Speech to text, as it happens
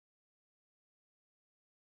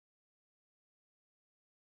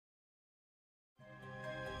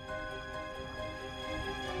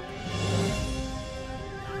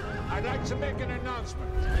like to make an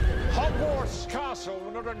announcement. Hogwarts Castle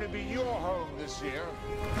will not only be your home this year,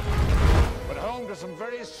 but home to some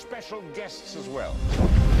very special guests as well.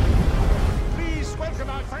 Please welcome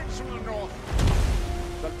our friends from the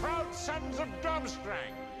north, the proud sons of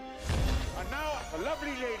Durmstrang. And now, the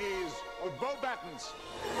lovely ladies of Beauxbatons.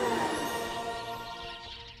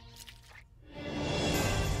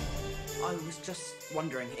 I was just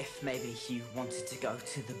wondering if maybe you wanted to go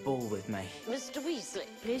to the ball with me. Mr. Weasley,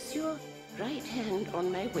 place your right hand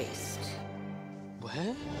on my waist.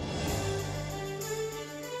 Where?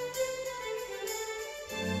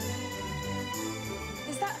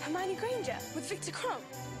 Is that Hermione Granger with Victor Crumb?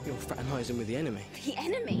 You're fraternizing with the enemy. The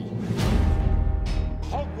enemy?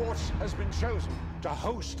 Hogwarts has been chosen to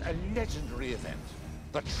host a legendary event,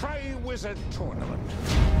 the Tri-Wizard Tournament.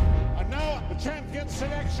 And now, the champion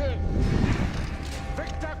selection.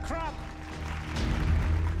 Victor Crumb,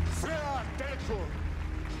 Fleur Delacour,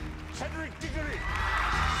 Cedric Diggory,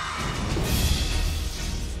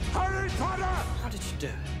 Harry Potter! How did you do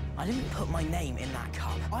it? I didn't put my name in that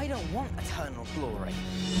cup. I don't want eternal glory.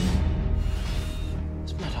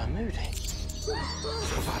 It's Mad-Eye Moody.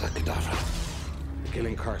 Avada Kedavra. The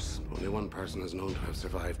killing curse. Only one person is known to have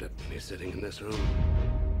survived it, and he's sitting in this room.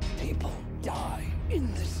 People die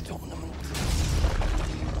in this tournament.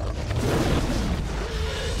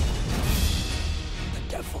 The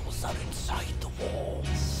devils are inside the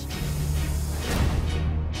walls.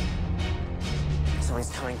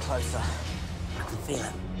 Something's coming closer. I can feel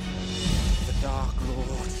it. The Dark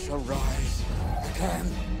Lord shall rise again.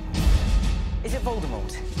 Is it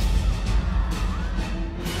Voldemort?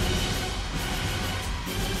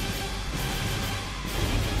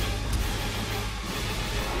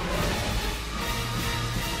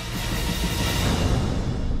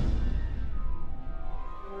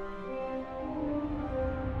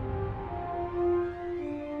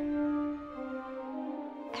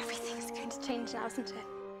 Everything's going to change now, isn't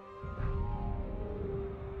it?